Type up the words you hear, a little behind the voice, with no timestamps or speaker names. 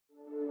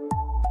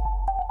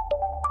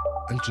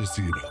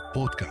الجزيرة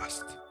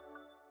بودكاست.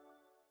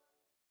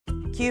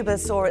 Cuba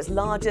saw its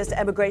largest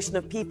emigration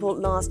of people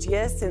last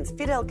year since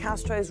Fidel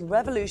Castro's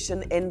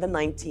revolution in the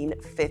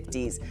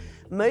 1950s.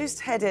 Most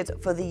headed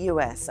for the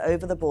US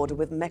over the border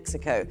with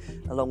Mexico,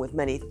 along with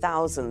many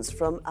thousands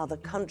from other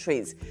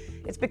countries.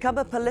 It's become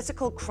a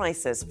political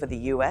crisis for the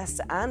US,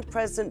 and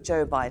President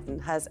Joe Biden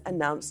has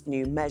announced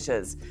new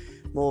measures.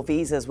 More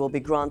visas will be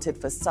granted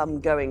for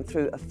some going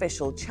through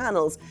official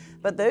channels,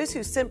 but those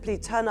who simply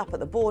turn up at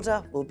the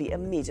border will be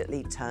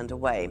immediately turned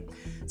away.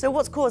 So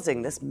what's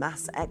causing this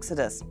mass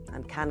exodus?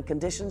 And can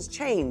conditions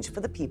change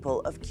for the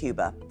people of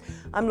Cuba?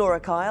 I'm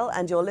Laura Kyle,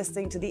 and you're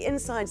listening to the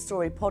Inside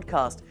Story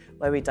podcast,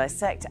 where we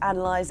dissect,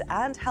 analyse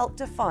and help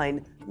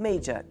define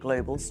major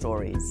global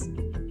stories.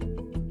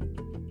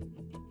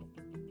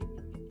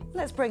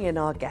 Let's bring in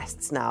our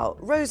guests now.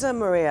 Rosa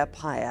Maria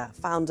Paya,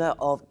 founder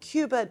of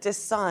Cuba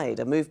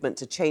Decide, a movement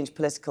to change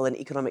political and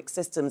economic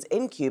systems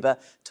in Cuba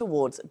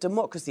towards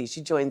democracy.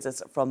 She joins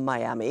us from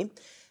Miami.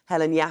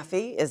 Helen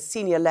Yaffe is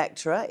senior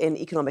lecturer in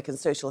economic and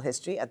social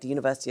history at the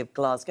University of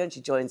Glasgow, and she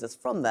joins us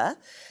from there.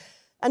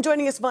 And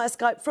joining us via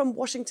Skype from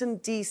Washington,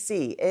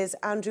 D.C. is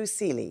Andrew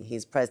Selee.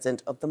 He's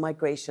president of the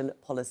Migration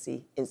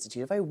Policy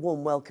Institute. A very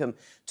warm welcome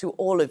to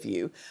all of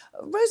you.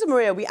 Rosa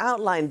Maria, we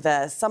outlined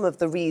there some of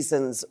the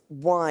reasons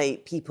why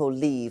people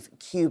leave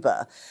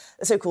Cuba,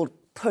 the so-called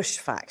push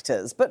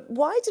factors. But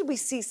why did we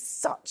see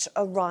such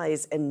a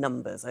rise in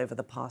numbers over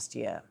the past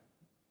year?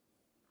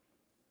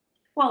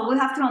 Well, we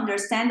have to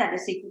understand that the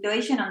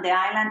situation on the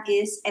island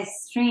is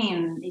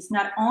extreme. It's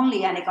not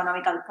only an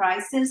economical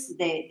crisis.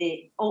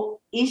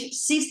 Each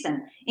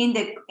system in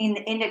the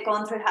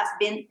country has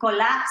been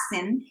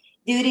collapsing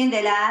during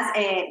the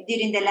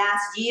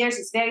last years.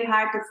 It's very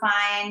hard to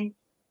find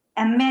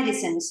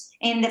medicines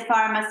in the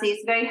pharmacy.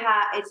 It's very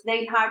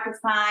hard to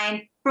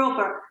find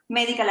proper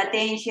medical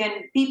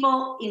attention.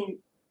 People in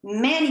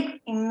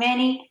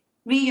many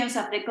regions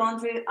of the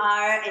country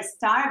are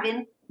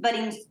starving. But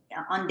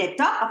on the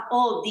top of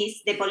all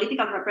this, the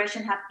political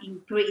repression has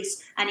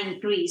increased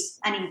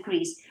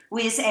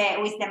with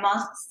the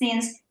months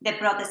since the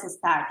protests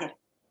started.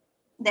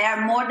 There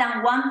are more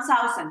than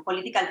 1,000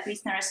 political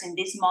prisoners in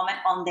this moment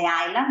on the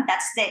island.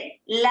 That's the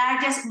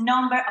largest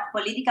number of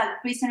political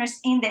prisoners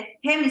in the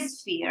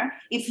hemisphere.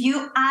 If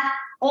you add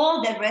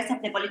all the rest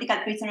of the political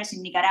prisoners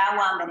in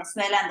Nicaragua and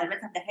Venezuela and the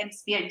rest of the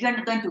hemisphere, you're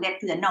not going to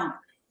get to the number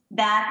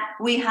that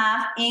we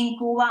have in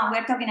Cuba. And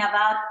we're talking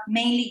about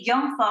mainly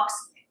young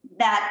folks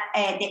that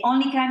the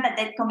only crime that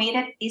they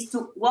committed is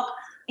to walk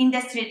in the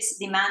streets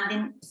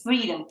demanding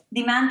freedom,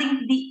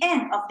 demanding the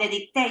end of the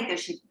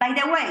dictatorship. By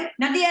the way,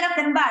 not the end of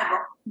the embargo,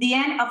 the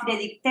end of the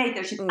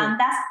dictatorship. And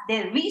that's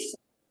the reason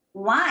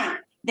why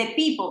the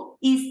people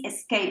is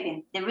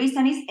escaping. The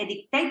reason is a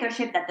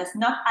dictatorship that does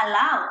not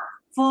allow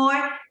for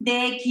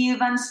the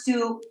Cubans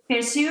to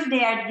pursue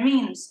their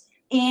dreams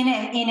in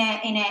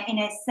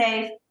a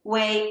safe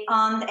way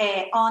on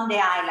the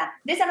island.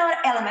 There's another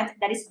element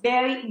that is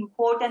very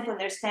important to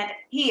understand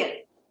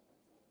here.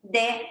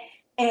 The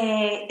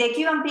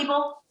Cuban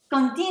people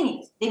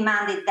continue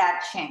demanding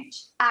that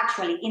change.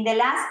 Actually, in the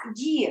last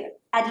year,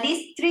 at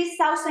least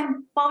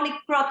 3,000 public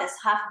protests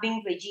have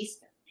been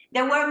registered.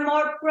 There were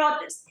more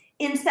protests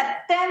in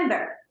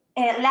September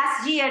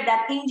last year than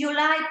in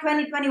July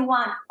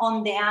 2021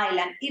 on the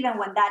island, even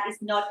when that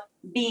is not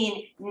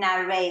being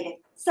narrated.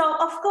 So,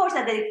 of course,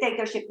 that the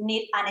dictatorship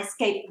needs an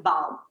escape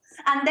valve.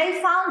 And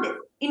they found it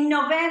in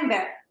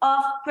November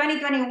of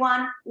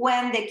 2021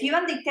 when the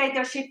Cuban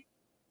dictatorship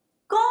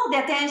called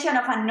the attention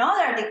of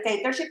another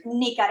dictatorship,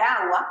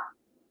 Nicaragua,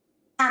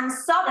 and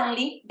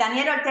suddenly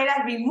Daniel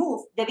Ortega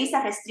removed the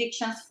visa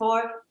restrictions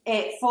for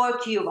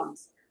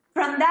Cubans.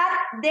 From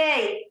that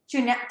day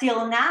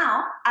till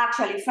now,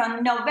 actually,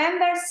 from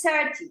November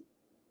 30,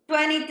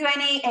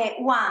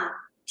 2021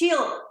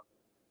 till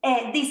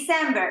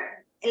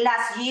December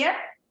last year,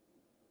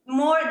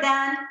 more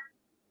than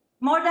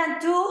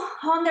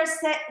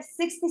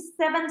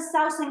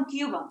 267,000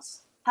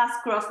 Cubans has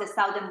crossed the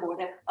southern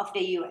border of the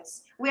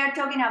U.S. We are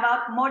talking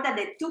about more than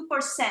the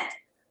 2%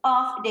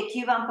 of the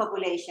Cuban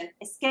population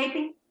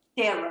escaping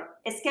terror,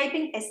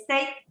 escaping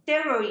state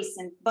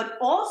terrorism, but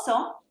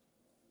also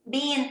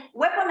being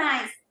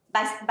weaponized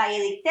by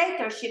a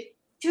dictatorship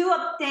to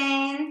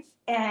obtain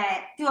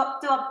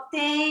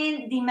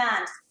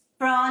demands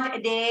from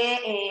the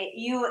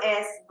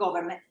U.S.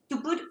 government,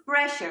 to put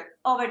pressure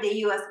over the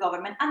U.S.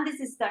 government. And this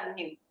is not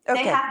new.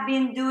 Okay. They have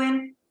been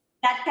doing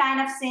that kind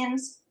of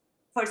things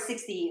for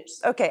 60 years.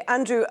 OK,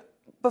 Andrew,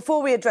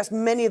 before we address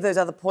many of those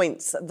other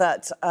points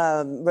that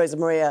Rosa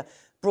Maria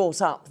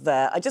brought up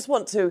there, I just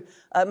want to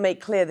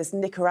make clear this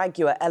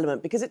Nicaragua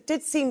element, because it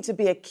did seem to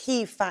be a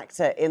key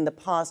factor in the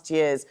past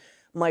year's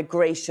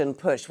migration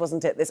push,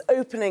 wasn't it? This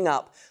opening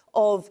up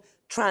of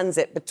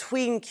transit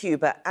between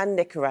Cuba and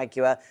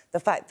Nicaragua, the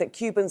fact that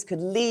Cubans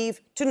could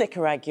leave to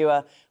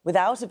Nicaragua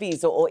without a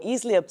visa or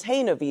easily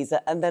obtain a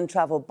visa and then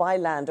travel by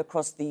land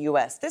across the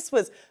US. This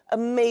was a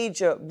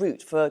major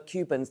route for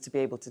Cubans to be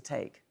able to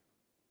take.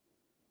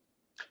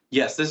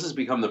 Yes, this has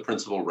become the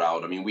principal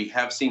route. I mean, we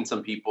have seen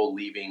some people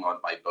leaving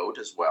by boat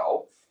as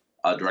well,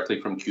 directly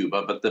from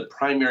Cuba, but the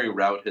primary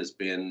route has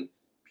been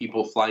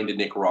people flying to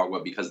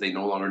Nicaragua because they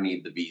no longer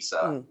need the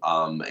visa.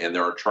 And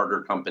there are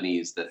charter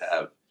companies that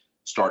have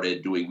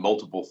started doing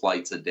multiple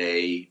flights a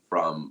day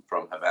from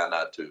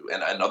Havana to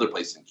and other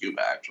places in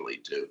Cuba actually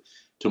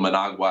to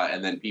Managua,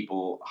 and then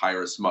people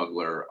hire a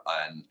smuggler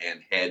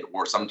and head,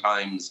 or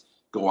sometimes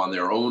go on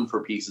their own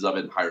for pieces of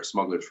it and hire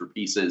smugglers for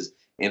pieces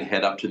and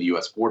head up to the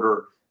U.S.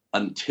 border.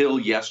 Until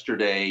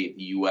yesterday,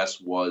 the U.S.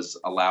 was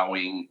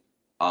allowing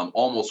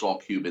almost all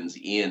Cubans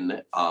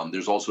in.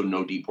 There's also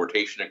no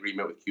deportation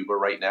agreement with Cuba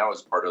right now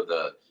as part of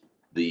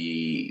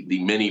the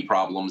many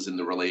problems in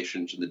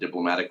the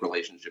diplomatic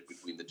relationship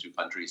between the two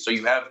countries. So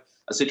you have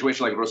a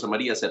situation like Rosa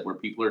Maria said, where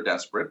people are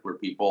desperate, where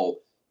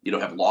people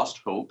have lost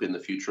hope in the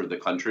future of the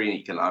country. The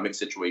economic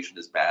situation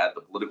is bad.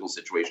 The political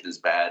situation is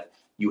bad.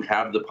 You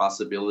have the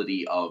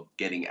possibility of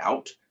getting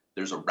out.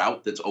 There's a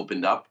route that's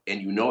opened up,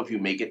 and if you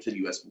make it to the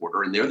U.S.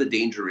 border, and there the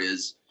danger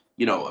is,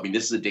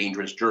 this is a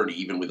dangerous journey,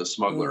 even with a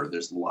smuggler.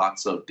 There's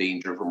lots of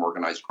danger from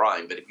organized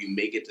crime. But if you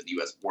make it to the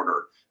U.S.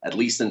 border, at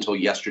least until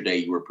yesterday,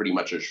 you were pretty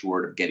much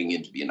assured of getting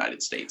into the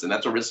United States. And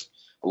that's a risk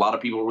a lot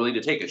of people are willing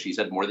to take. As she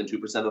said, more than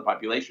 2% of the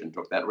population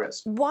took that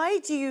risk. Why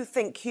do you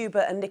think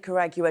Cuba and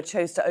Nicaragua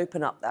chose to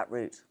open up that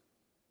route?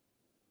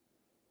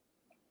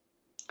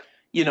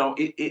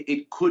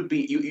 It could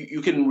be,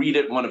 you can read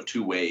it one of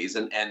two ways,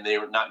 and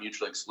they're not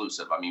mutually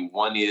exclusive. I mean,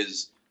 one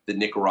is that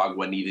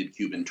Nicaragua needed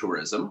Cuban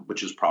tourism,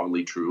 which is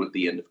probably true at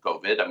the end of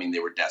COVID. I mean, they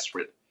were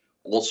desperate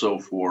also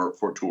for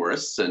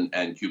tourists,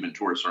 and Cuban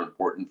tourists are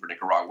important for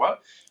Nicaragua.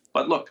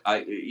 But look,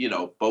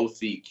 both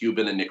the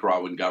Cuban and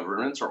Nicaraguan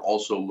governments are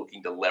also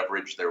looking to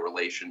leverage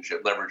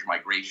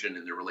migration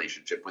in their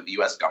relationship with the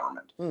U.S.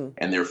 government.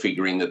 And they're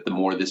figuring that the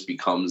more this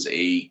becomes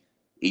a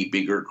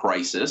bigger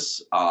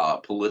crisis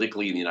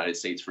politically in the United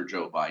States for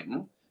Joe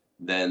Biden,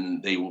 then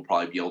they will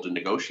probably be able to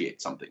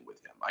negotiate something with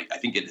him. I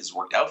think it has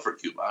worked out for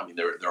Cuba. I mean,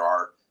 there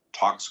are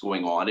talks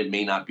going on. It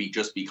may not be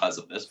just because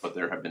of this, but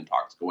there have been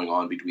talks going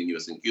on between the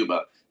U.S. and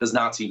Cuba. Does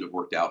not seem to have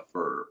worked out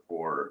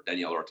for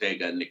Daniel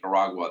Ortega in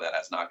Nicaragua. That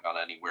has not gone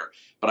anywhere.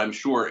 But I'm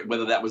sure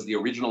whether that was the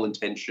original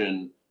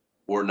intention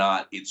or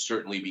not, it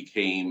certainly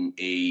became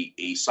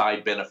a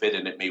side benefit,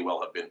 and it may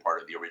well have been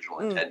part of the original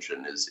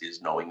intention, is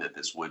knowing that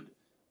this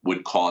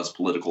would cause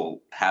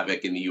political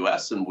havoc in the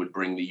U.S. and would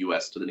bring the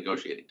U.S. to the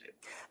negotiating table.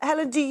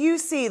 Helen, do you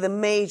see the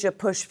major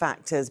push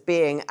factors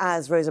being,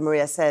 as Rosa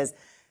Maria says,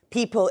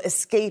 people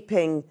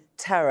escaping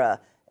terror,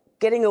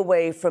 getting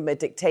away from a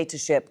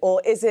dictatorship,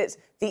 or is it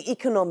the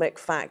economic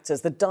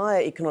factors, the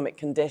dire economic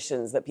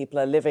conditions that people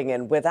are living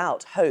in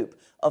without hope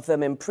of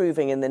them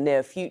improving in the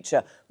near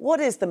future? What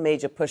is the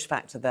major push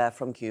factor there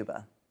from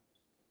Cuba?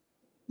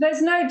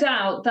 There's no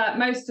doubt that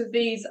most of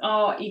these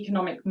are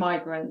economic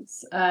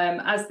migrants,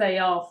 as they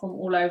are from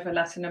all over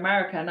Latin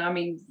America. And I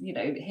mean,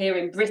 here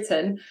in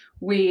Britain,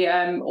 we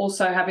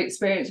also have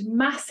experienced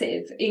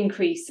massive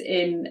increase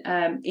in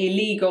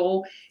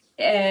illegal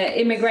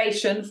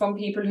immigration from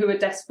people who are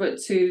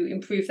desperate to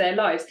improve their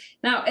lives.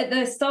 Now, at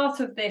the start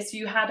of this,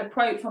 you had a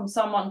quote from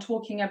someone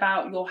talking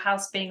about your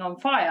house being on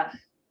fire.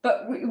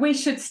 But we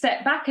should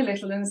step back a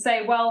little and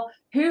say, well,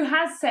 who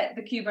has set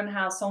the Cuban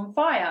house on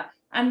fire?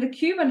 And the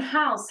Cuban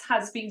house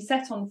has been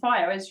set on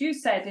fire, as you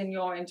said in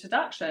your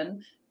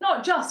introduction,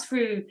 not just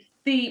through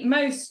the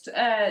most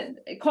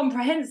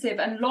comprehensive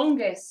and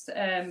longest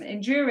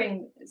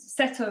enduring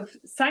set of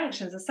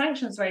sanctions, a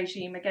sanctions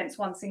regime against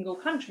one single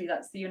country,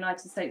 that's the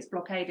United States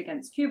blockade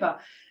against Cuba.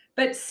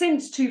 But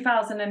since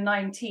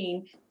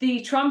 2019,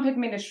 the Trump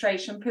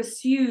administration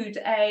pursued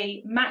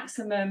a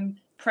maximum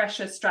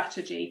pressure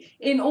strategy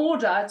in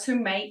order to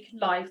make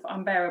life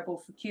unbearable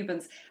for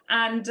Cubans.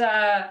 And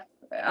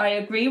I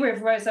agree with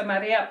Rosa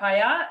Maria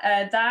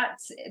Paya that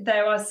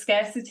there are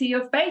scarcity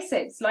of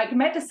basics like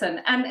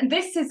medicine. And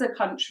this is a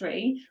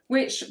country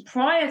which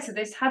prior to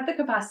this had the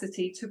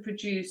capacity to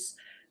produce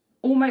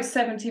almost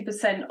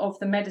 70% of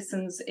the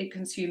medicines it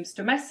consumes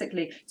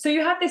domestically. So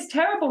you have this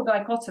terrible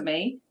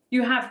dichotomy.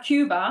 You have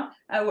Cuba,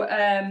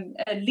 a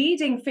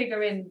leading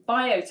figure in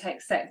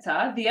biotech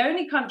sector, the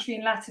only country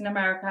in Latin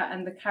America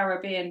and the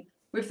Caribbean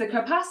with the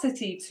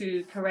capacity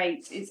to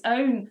create its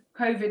own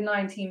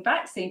COVID-19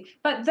 vaccine,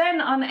 but then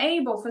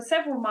unable for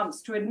several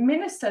months to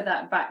administer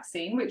that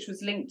vaccine, which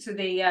was linked to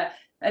the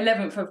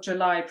 11th of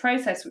July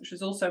protest, which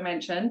was also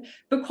mentioned,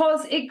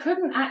 because it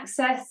couldn't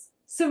access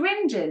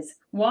syringes.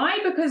 Why?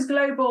 Because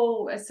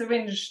global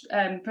syringe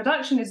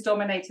production is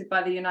dominated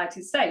by the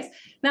United States.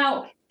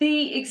 Now,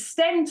 the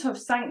extent of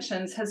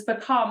sanctions has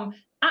become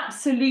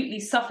absolutely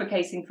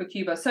suffocating for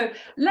Cuba. So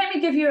let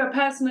me give you a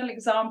personal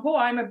example.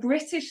 I'm a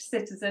British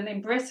citizen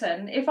in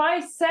Britain. If I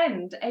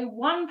send a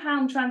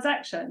 £1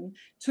 transaction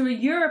to a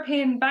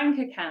European bank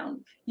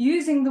account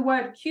using the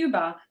word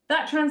Cuba,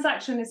 that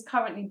transaction is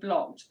currently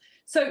blocked.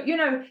 So,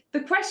 the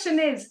question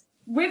is,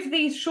 with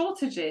these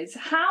shortages,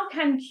 how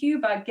can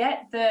Cuba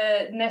get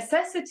the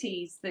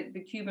necessities that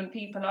the Cuban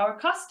people are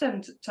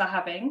accustomed to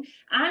having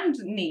and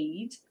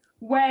need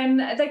when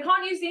they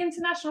can't use the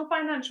international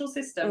financial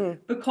system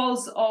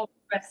because of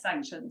US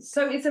sanctions.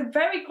 So it's a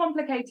very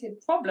complicated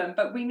problem,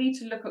 but we need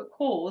to look at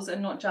cause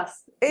and not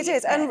just it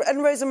is.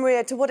 And Rosa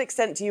Maria, to what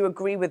extent do you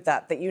agree with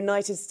that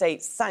United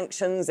States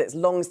sanctions, its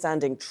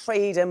long-standing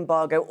trade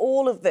embargo,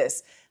 all of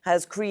this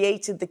has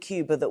created the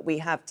Cuba that we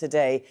have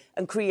today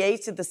and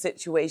created the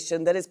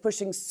situation that is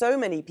pushing so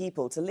many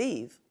people to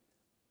leave?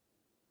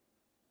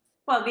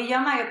 Well,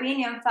 beyond my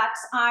opinion,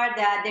 facts are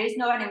that there is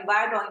no an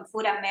embargo in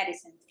food and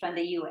medicine from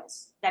the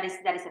U.S. That is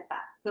a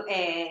fact.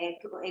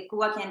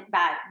 Cuba can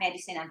buy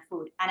medicine and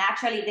food, and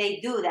actually they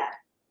do that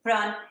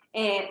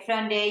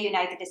from the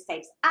United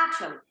States.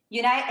 Actually,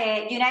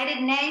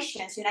 United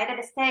Nations,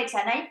 United States,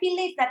 and I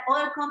believe that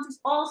other countries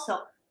also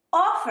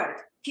offered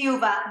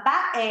Cuba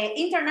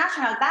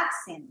international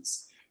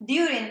vaccines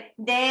during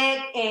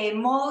the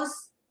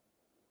most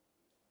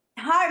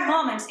hard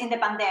moments in the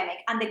pandemic,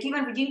 and the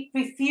Cuban regime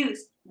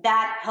refused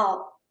that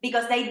help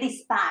because they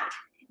despise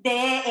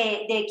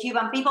the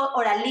Cuban people,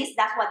 or at least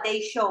that's what they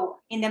show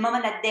in the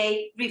moment that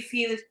they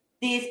refused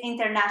these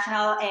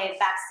international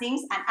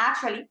vaccines. And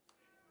actually,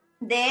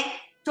 the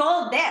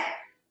total death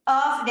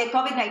of the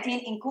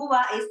COVID-19 in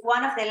Cuba is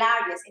one of the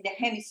largest in the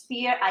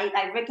hemisphere.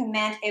 I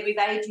recommend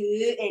everybody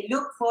to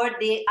look for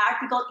the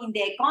article in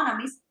The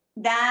Economist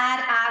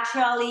that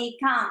actually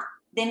count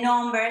the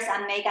numbers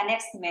and make an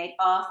estimate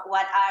of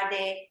what are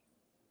the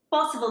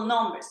possible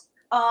numbers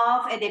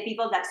of the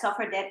people that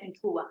suffer death in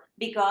Cuba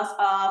because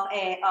of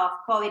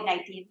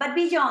COVID-19. But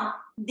beyond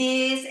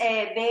this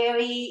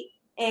very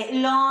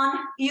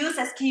long use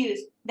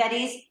excuse that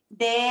is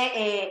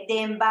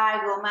the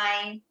embargo,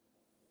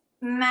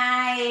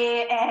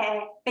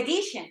 my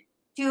petition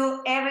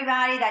to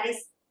everybody that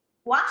is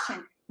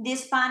watching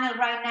this panel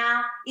right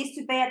now is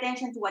to pay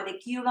attention to what the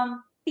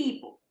Cuban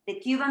people, the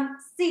Cuban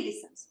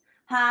citizens,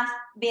 have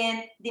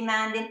been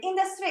demanding in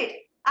the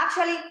street,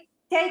 actually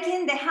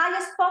taking the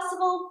highest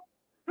possible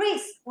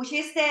risk, which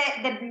is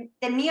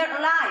the mere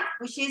life,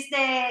 which is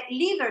the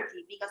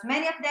liberty, because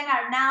many of them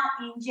are now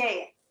in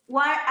jail.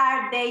 What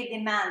are they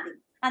demanding?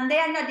 And they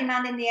are not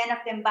demanding the end of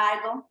the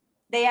embargo.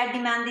 They are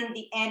demanding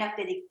the end of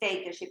the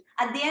dictatorship.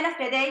 At the end of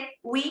the day,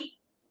 we,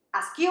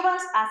 as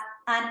Cubans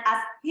and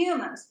as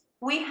humans,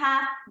 we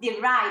have the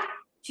right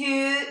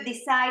to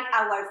decide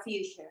our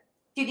future,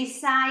 to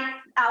decide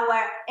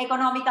our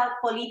economical,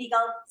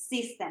 political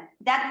system.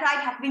 That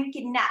right has been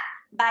kidnapped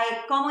by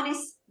a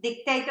communist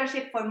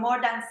dictatorship for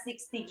more than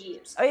 60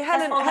 years. Oh,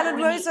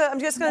 Helen, Rosa, I'm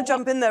just going to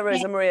jump in there,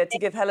 Rosa Maria, to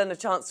give Helen a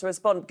chance to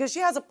respond, because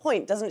she has a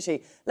point, doesn't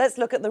she? Let's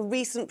look at the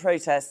recent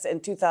protests in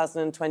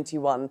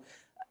 2021.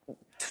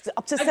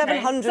 Up to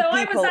 700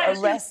 people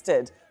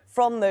arrested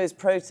from those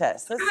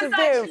protests. That's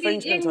severe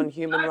infringement on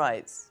human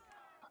rights.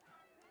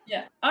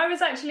 Yeah, I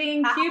was actually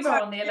in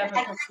Cuba on the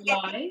 11th of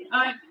July.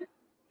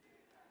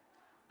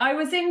 I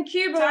was in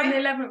Cuba on the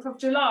 11th of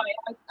July.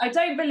 I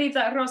don't believe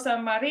that Rosa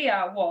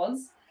Maria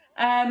was.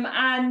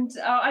 And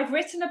I've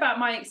written about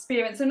my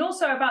experience and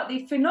also about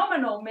the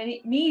phenomenal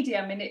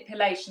media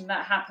manipulation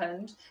that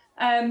happened.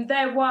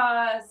 There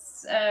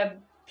was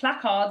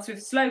placards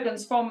with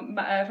slogans from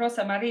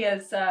Rosa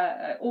Maria's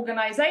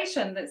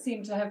organization that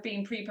seemed to have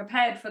been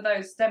pre-prepared for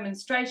those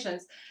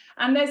demonstrations.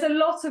 And there's a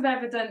lot of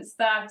evidence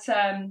that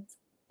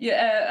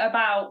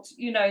about,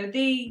 you know,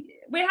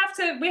 we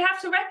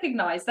have to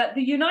recognize that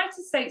the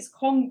United States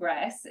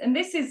Congress, and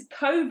this is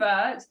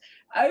covert,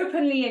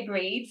 openly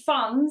agreed,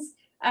 funds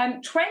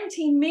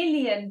 $20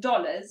 million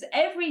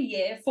every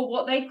year for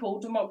what they call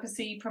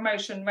democracy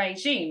promotion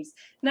regimes.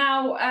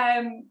 Now,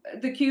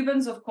 the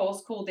Cubans, of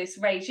course, call this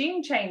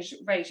regime change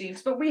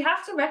regimes, but we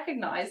have to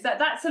recognize that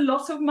that's a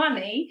lot of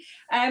money,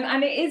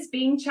 and it is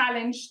being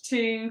challenged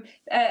to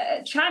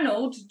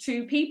channeled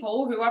to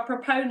people who are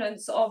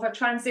proponents of a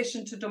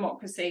transition to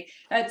democracy.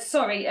 A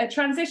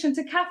transition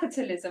to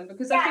capitalism,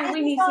 because I think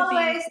we need to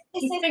be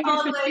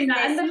distinguished between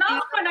that. And the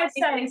last one I'd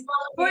say is,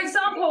 for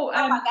example,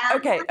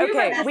 okay,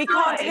 we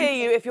can't hear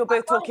you if you're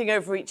both talking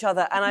over each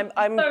other, and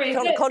I'm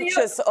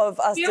conscious of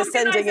us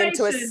descending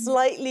into a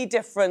slightly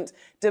different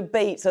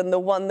debate than the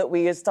one that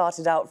we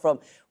started out from.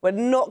 We're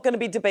not going to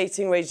be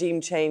debating regime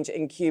change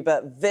in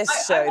Cuba this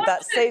show.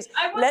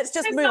 Let's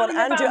just move on.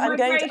 Andrew, I'm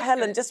going to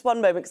Helen, just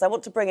one moment, because I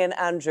want to bring in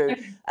Andrew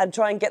and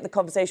try and get the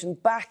conversation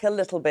back a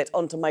little bit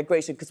onto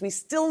migration, because we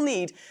still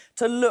need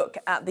to look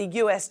at the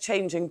US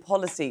changing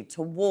policy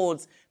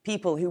towards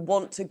people who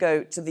want to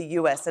go to the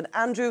US. And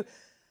Andrew,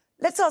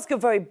 let's ask a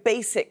very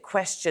basic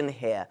question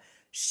here.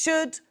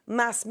 Should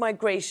mass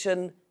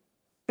migration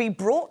be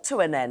brought to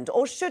an end,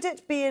 or should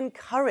it be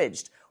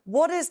encouraged?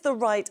 What is the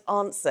right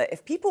answer?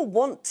 If people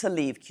want to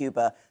leave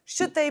Cuba,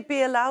 should they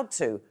be allowed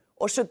to,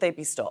 or should they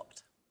be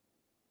stopped?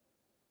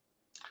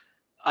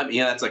 I mean,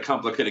 that's a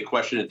complicated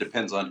question. It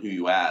depends on who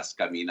you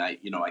ask. I mean, I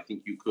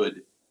think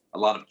a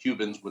lot of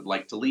Cubans would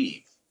like to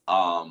leave.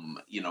 On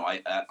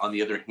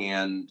the other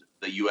hand,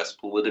 the U.S.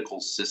 political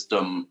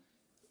system,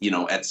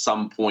 at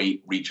some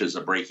point reaches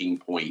a breaking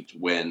point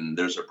when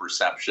there's a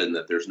perception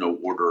that there's no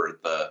order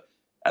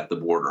at the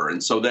border.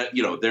 And so that,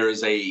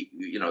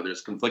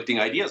 there's conflicting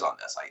ideas on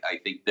this. I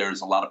think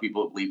there's a lot of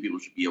people who believe people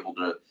should be able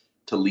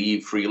to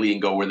leave freely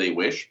and go where they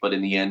wish. But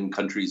in the end,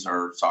 countries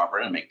are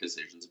sovereign and make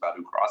decisions about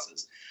who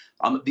crosses.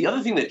 The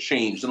other thing that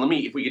changed, and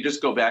if we could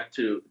just go back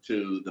to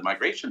the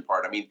migration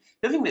part, the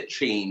other thing that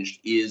changed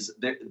is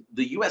that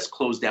the U.S.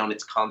 closed down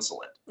its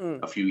consulate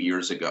a few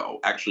years ago,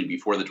 actually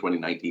before the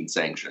 2019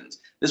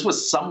 sanctions. This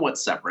was somewhat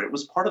separate. It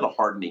was part of the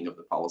hardening of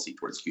the policy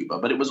towards Cuba,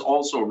 but it was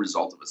also a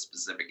result of a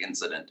specific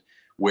incident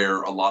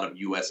where a lot of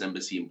U.S.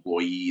 embassy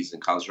employees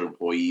and consular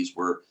employees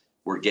were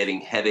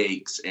getting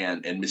headaches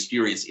and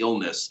mysterious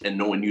illness, and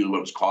no one knew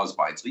what was caused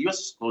by it. So the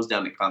U.S. closed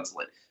down the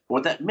consulate. But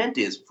what that meant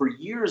is, for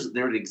years,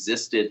 there had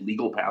existed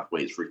legal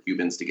pathways for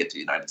Cubans to get to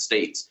the United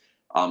States.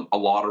 A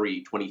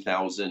lottery,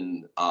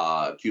 20,000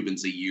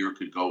 Cubans a year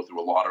could go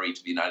through a lottery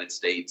to the United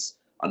States.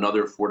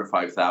 Another 4,000 to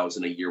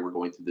 5,000 a year were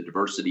going through the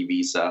diversity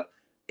visa.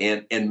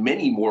 And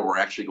many more were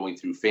actually going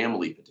through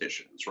family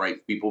petitions,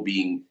 right? People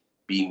being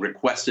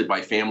requested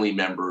by family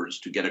members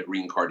to get a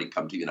green card and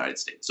come to the United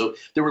States. So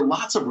there were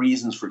lots of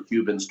reasons for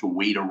Cubans to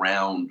wait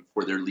around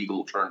for their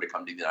legal turn to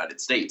come to the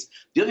United States.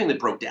 The other thing that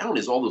broke down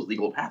is all those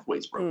legal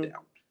pathways broke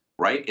down,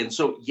 right? And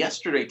so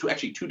yesterday,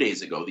 2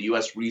 days ago, the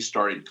U.S.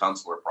 restarted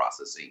consular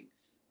processing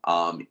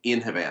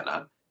in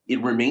Havana.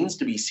 It remains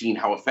to be seen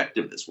how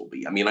effective this will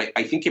be.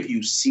 I think if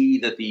you see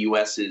that the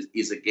U.S.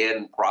 is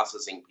again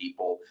processing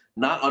people,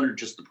 not under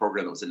just the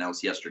program that was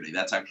announced yesterday,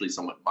 that's actually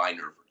somewhat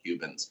minor for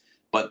Cubans,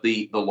 but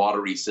the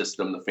lottery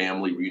system, the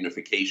family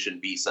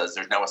reunification visas,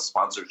 there's now a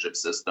sponsorship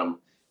system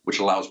which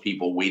allows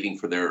people waiting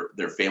for their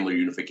family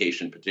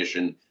reunification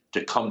petition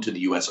to come to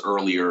the U.S.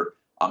 earlier,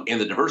 and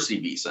the diversity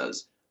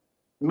visas.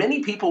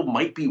 Many people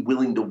might be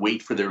willing to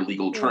wait for their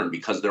legal turn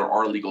because there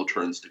are legal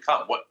turns to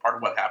come. Part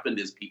of what happened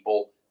is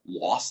people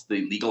lost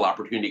the legal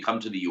opportunity to come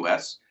to the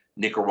U.S.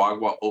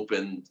 Nicaragua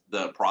opened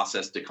the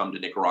process to come to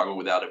Nicaragua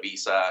without a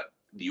visa.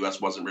 The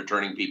U.S. wasn't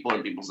returning people,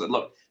 and people said,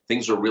 look,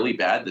 things are really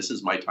bad. This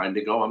is my time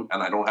to go, and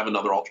I don't have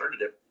another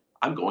alternative.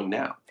 I'm going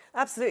now.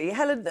 Absolutely.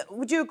 Helen,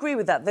 would you agree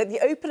with that? That the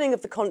opening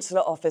of the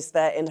consular office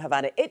there in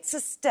Havana, it's a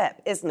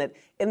step, isn't it,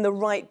 in the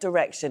right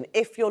direction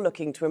if you're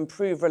looking to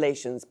improve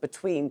relations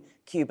between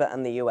Cuba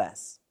and the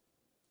US?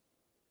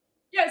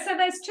 Yeah, so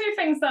there's two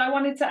things that I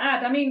wanted to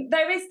add.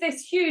 There is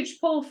this huge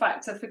pull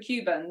factor for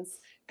Cubans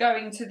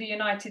going to the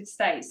United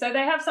States. So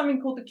they have something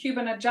called the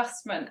Cuban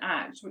Adjustment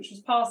Act, which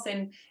was passed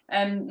in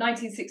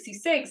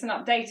 1966 and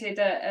updated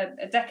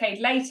a decade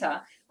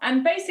later.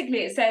 And basically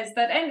it says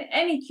that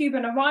any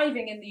Cuban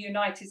arriving in the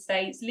United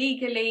States,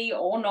 legally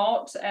or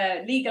not,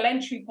 legal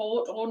entry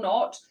port or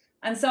not,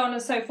 and so on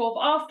and so forth,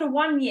 after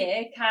 1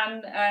 year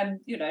can,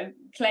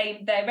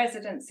 claim their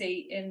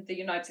residency in the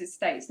United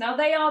States. Now,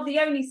 they are the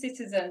only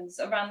citizens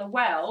around the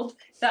world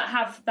that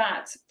have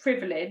that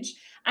privilege.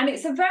 And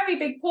it's a very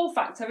big pull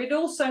factor. It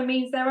also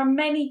means there are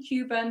many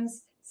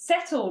Cubans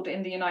settled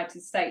in the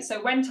United States.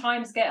 So when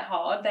times get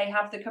hard, they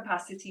have the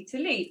capacity to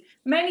leave.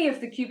 Many of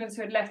the Cubans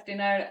who had left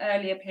in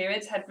earlier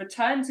periods had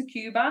returned to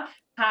Cuba,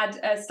 had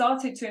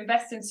started to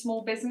invest in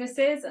small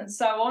businesses and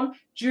so on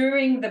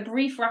during the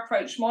brief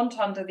rapprochement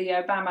under the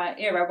Obama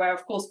era, where,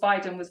 of course,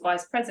 Biden was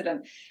vice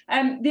president.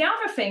 The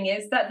other thing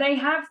is that they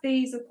have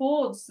these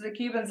accords, the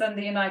Cubans and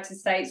the United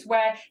States,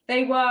 where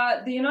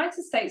the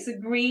United States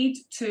agreed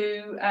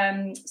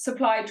to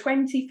supply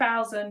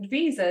 20,000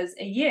 visas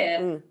a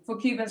year for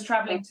Cubans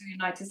traveling to the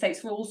United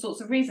States for all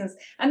sorts of reasons.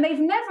 And they've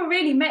never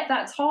really met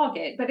that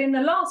target. But in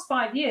the last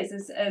 5 years,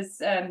 as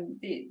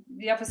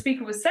the other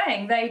speaker was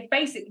saying, they've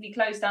basically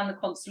closed down the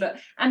consulate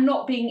and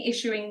not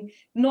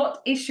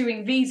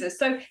issuing visas.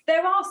 So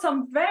there are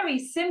some very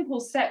simple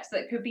steps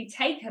that could be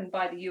taken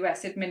by the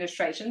US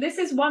administration. This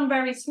is one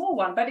very small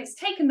one, but it's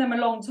taken them a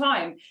long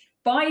time.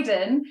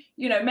 Biden,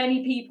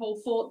 many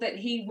people thought that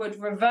he would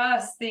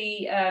reverse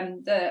the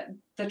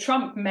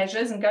Trump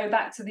measures and go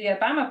back to the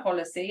Obama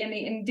policy. And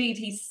indeed,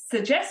 he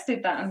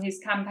suggested that on his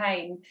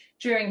campaign,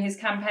 during his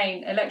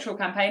electoral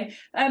campaign.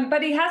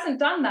 But he hasn't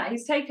done that.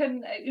 He's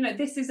taken,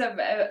 this is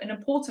an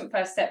important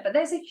first step. But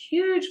there's a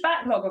huge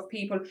backlog of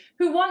people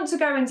who want to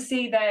go and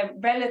see their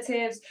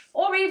relatives,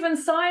 or even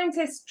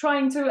scientists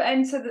trying to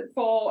enter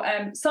for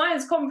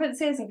science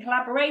conferences and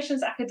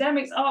collaborations,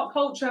 academics, art,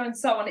 culture, and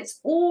so on. It's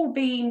all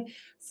been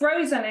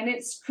frozen, and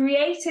it's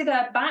created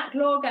a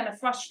backlog and a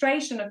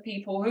frustration of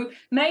people who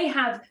may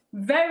have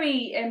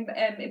very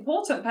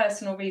important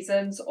personal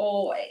reasons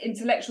or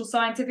intellectual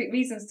scientific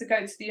reasons to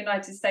go to the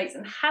United States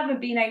and haven't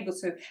been able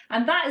to.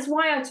 And that is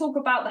why I talk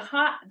about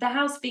the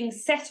house being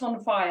set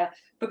on fire,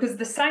 because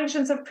the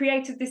sanctions have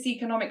created this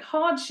economic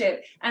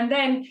hardship. And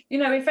then,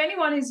 if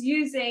anyone is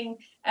using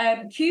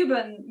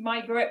Cuban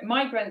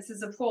migrants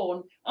as a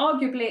pawn,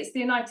 arguably it's the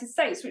United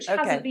States, which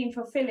hasn't been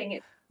fulfilling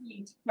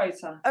its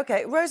quota.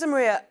 Okay, Rosa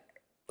Maria,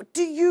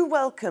 do you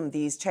welcome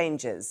these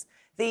changes?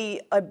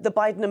 The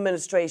Biden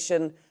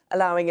administration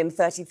allowing in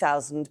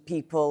 30,000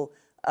 people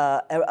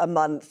a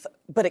month,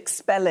 but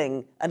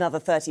expelling another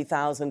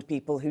 30,000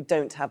 people who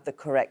don't have the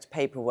correct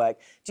paperwork.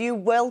 Do you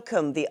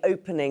welcome the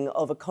opening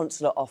of a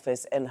consular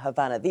office in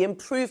Havana, the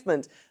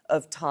improvement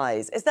of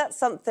ties? Is that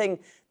something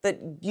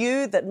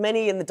that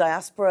many in the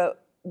diaspora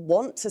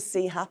want to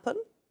see happen?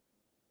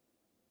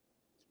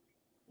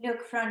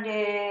 Look, from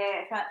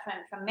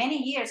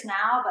many years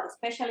now, but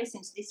especially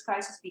since this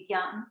crisis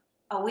began,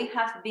 we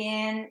have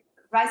been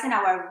raising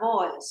our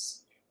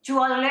voice to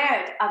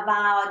alert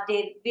about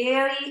the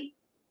very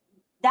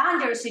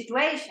dangerous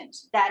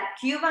situations that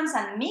Cubans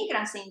and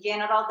migrants in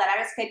general that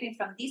are escaping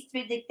from these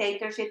three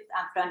dictatorships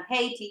and from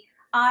Haiti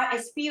are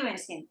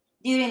experiencing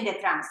during the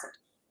transit.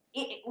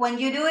 When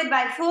you do it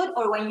by foot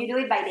or when you do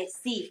it by the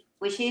sea,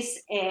 which is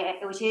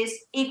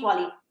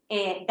equally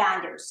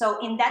dangerous. So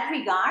in that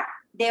regard,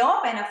 the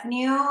open of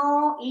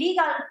new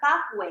legal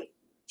pathway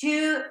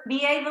to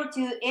be able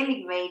to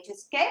emigrate, to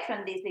escape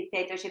from this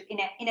dictatorship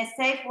in a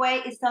safe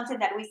way is something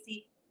that we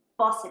see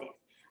positive.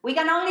 We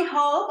can only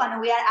hope,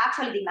 and we are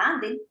actually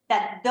demanding,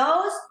 that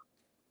those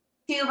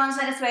Cubans,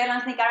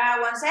 Venezuelans,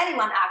 Nicaraguans,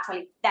 anyone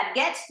actually that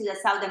gets to the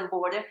southern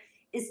border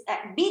is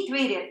be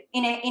treated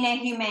in a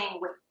humane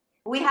way.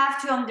 We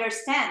have to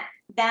understand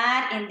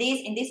that in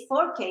these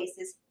 4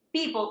 cases,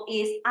 people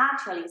is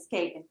actually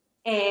escaping.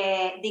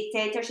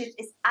 Dictatorship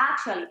is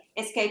actually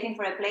escaping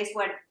for a place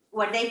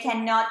where they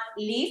cannot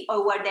live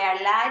or where their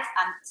lives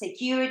and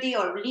security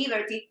or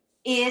liberty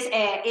is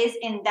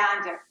in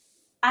danger.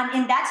 And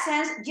in that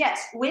sense, yes,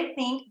 we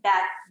think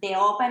that the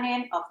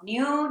opening of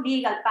new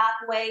legal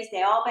pathways,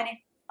 the opening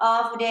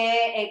of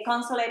the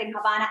consulate in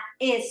Havana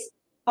is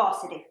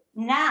positive.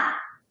 Now,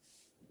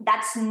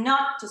 that's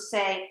not to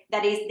say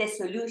that is the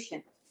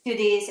solution to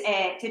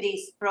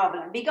this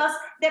problem, because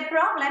the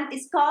problem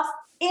is caused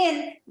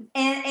in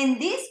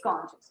these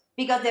countries,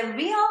 because the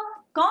real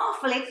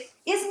conflict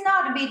is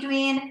not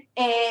between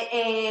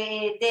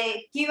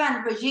the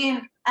Cuban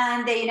regime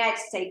and the United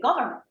States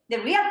government. The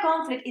real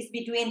conflict is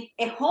between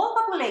a whole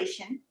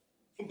population,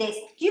 the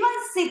Cuban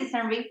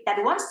citizenry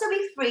that wants to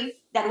be free,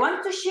 that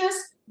wants to choose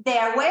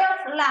their way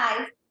of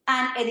life,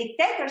 and a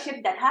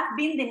dictatorship that has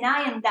been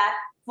denying that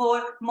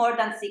for more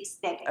than 6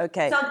 decades.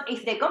 Okay. So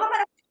if the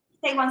government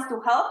wants to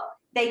help,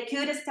 they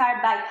could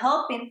start by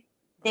helping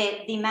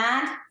the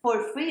demand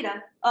for freedom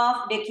of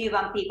the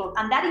Cuban people.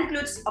 And that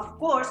includes, of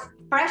course,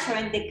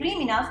 pressuring the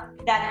criminals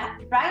that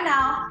right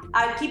now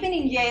are keeping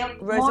in jail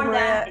more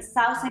than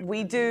 1,000.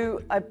 We do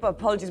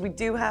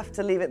have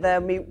to leave it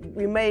there.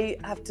 We may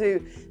have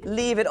to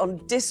leave it on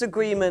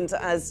disagreement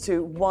as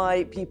to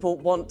why people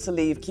want to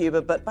leave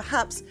Cuba, but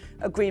perhaps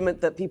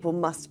agreement that people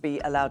must be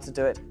allowed to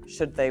do it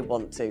should they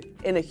want to,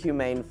 in a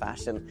humane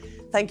fashion.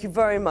 Thank you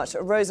very much,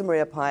 Rosa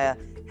Maria Paya,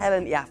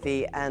 Helen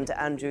Yaffe and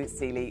Andrew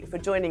Selee, for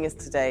joining us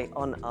today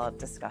on our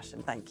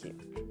discussion. Thank you.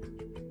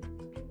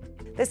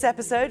 This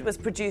episode was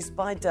produced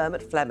by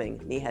Dermot Fleming,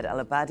 Nihed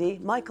Al-Abadi,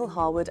 Michael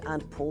Harwood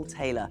and Paul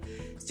Taylor.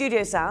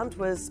 Studio sound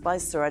was by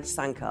Suraj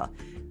Sankar.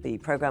 The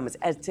programme was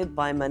edited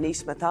by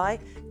Manish Mathai,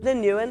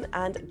 Lynn Nguyen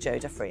and Joe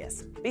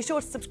DeFrias. Be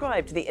sure to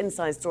subscribe to the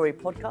Inside Story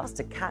podcast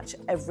to catch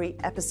every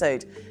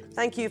episode.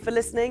 Thank you for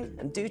listening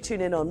and do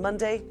tune in on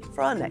Monday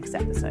for our next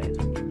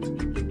episode.